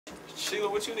Sheila,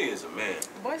 what you need is a man.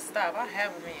 Boy, stop. I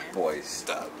have a man. Boy,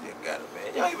 stop. You got a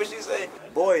man. Y'all hear what she say?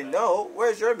 Boy, no.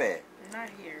 Where's your man? Not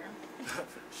here.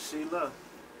 Sheila,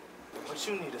 what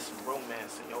you need is some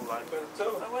romance in your life.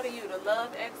 So what are you, the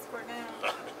love expert now?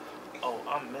 Oh,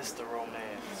 I'm Mr.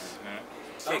 Romance.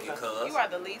 Kick it, cuz. You are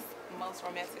the least, most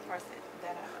romantic person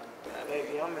that I know.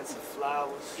 Baby, I'm into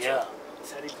flowers. Yeah.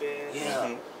 Teddy bears.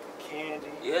 Yeah. Candy.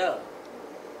 Yeah.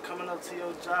 Coming up to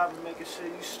your job and making sure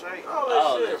you straight. All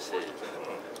That that shit.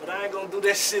 shit. But I ain't gonna do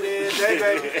that shit every day,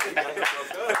 baby.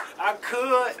 I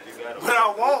could, but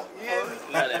I won't. Yeah.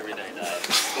 Not every day, dog.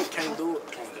 Can't do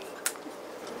it. Can't do it.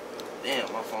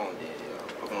 Damn, my phone dead,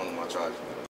 yo. Open on my charger.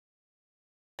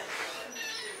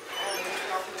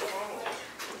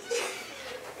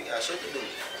 We got shit to do.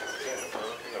 Damn, bro.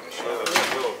 We got shit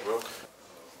to do, bro.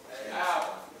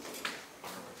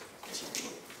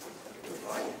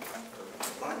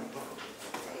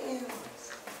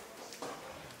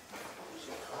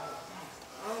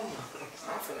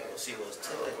 I'm finna go see what's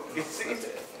to it.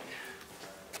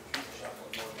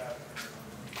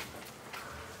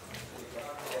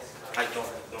 How you doing?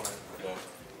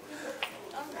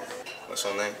 What's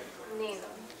your name? Nina.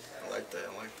 I like that.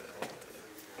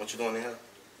 What you doing in here?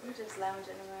 I'm just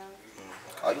lounging around.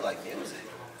 Oh, you like music?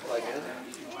 You like music?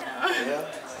 Yeah. Yeah?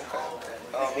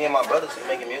 Okay. Me and my brothers are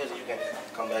making music. You can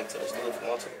come back to the studio if you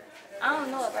want to. I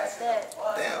don't know about that.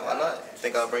 Damn, why not?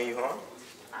 Think I'll bring you home?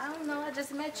 I don't know. I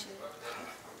just met you.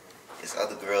 It's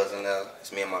other girls in there.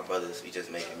 It's me and my brothers. We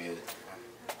just making music.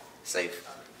 Safe.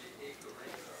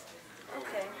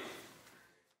 Okay.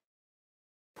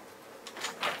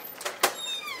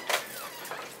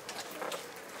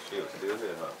 She was still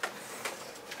here, huh?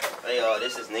 Hey, y'all,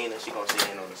 this is Nina. She gonna sit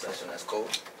in on the session. That's cool.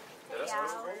 Yeah.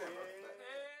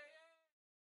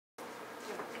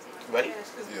 Ready?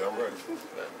 Yeah, I'm ready.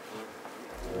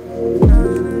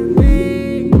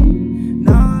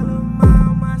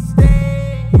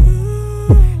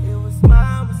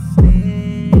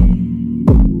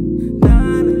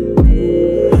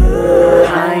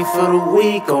 I ain't for the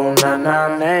weak on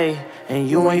 998. And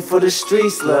you ain't for the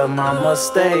streets, love my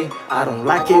mistake. I don't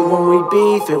like it when we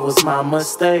beef, it was my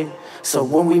mistake. So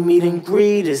when we meet and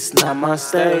greet, it's not my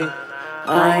stay.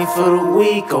 I ain't for the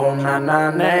weak on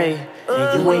 998.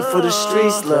 And you ain't for the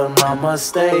streets, love my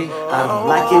mistake. I don't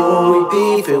like it when we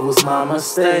beef, it was my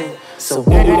mistake. So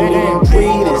when we meet and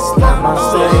greet, it's not my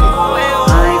stay.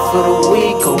 I ain't for the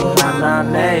weak on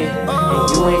 998. And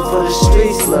you ain't for the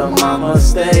streets, love my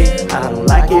mistake. I don't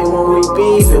like it when we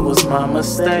beef, it was my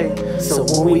mistake. So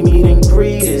when we meet and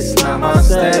greet, it's not my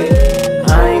mistake.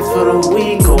 I ain't for the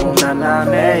weak on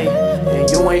 998. And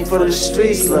you ain't for the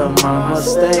streets, love my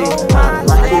mistake. I don't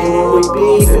like it when we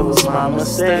beef, it was my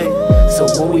mistake. So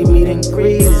when we meet and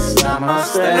greet, it's not my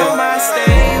mistake.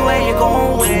 Namaste, where you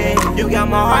going? You got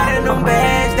my heart in them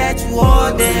bags that you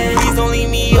holding. Please don't leave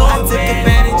me open. I took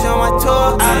advantage of my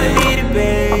talk. I need it,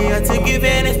 babe. I took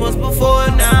advantage once before,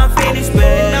 now I'm finished,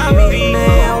 babe. Now I'm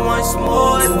man once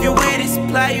more. If you with it,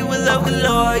 supply you with love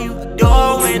galore. You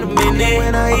adore in a minute.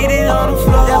 When I hit it on the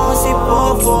floor, that pussy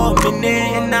pour for a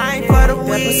minute. And I ain't for the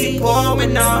weed. That pussy pour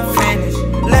when I'm finished.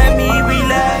 Let me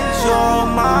relax your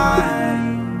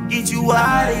mind. Get you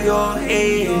out of your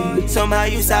head. Somehow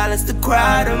you silence the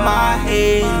crowd in my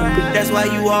head. That's why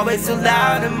you always so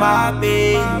loud in my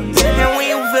bed. And when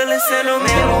you feeling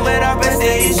sentimental, but I press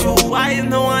the issue. I am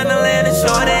the one to let it show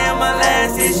that my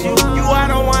last issue. You are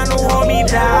the one who hold me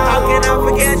down. How can I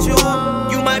forget you?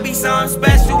 You might be something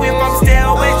special if I'm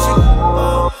still with you.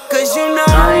 Cause you know I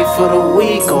ain't for the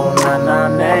weak on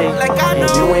 998. And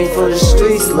you ain't for the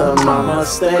streets, love my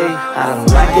mistake. I don't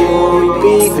like it when we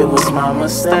beef, it was my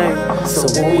mistake. So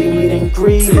when we meet and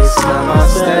greet, it's not my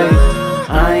mistake.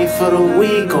 I ain't for the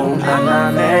weak on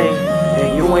 998.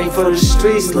 And you ain't for the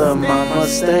streets, love my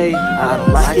mistake. I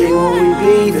don't like it when we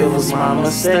beef, it was my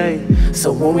mistake.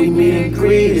 So when we meet and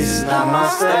greet, it's not my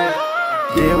mistake.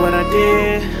 Did what I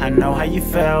did, I know how you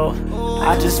felt.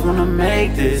 I just wanna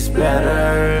make this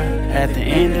better. At the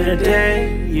end of the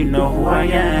day, you know who I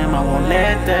am. I won't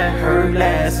let that hurt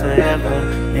last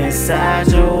forever. Inside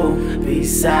you,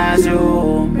 beside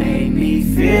you, made me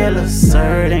feel a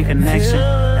certain connection.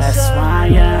 That's why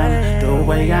I am the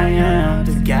way I am,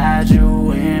 to guide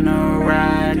you in the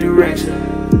right direction.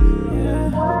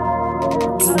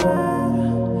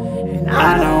 And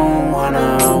I don't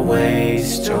wanna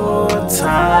waste your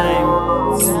time.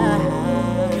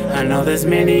 I know there's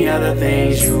many other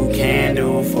things you can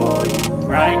do for you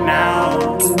right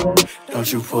now.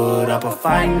 Don't you put up a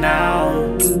fight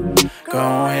now.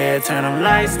 Go ahead, turn them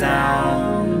lights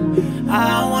down.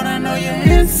 I wanna know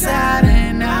you're inside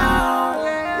and out.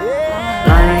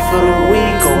 I ain't for the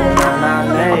weak on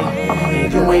 998.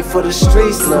 ain't for the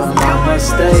streets, love, my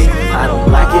mistake. I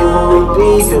don't like it when we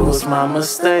beef, it was my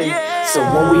mistake. So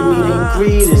when we meet and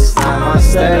greet, it's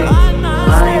Namaste.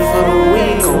 I ain't for the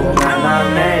weak, oh nah.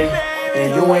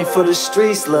 And you ain't for the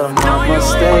streets, love, my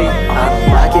mistake. I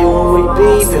don't like it when we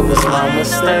beef, it was my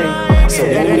mistake. So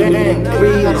when we meet and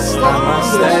greet, it's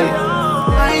Namaste.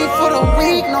 I ain't for the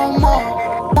weak no more.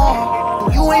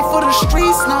 You ain't for the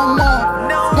streets no more.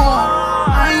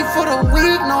 I ain't for the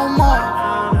weak no more.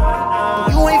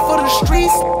 You ain't for the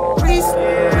streets.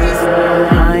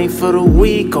 I ain't for the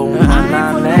weak, oh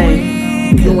nah.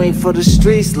 You ain't for the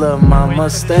streets, love, my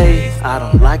mistake. I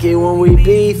don't like it when we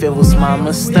beef, it was my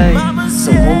mistake.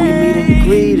 So when we meet and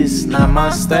greet, it's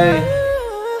Namaste.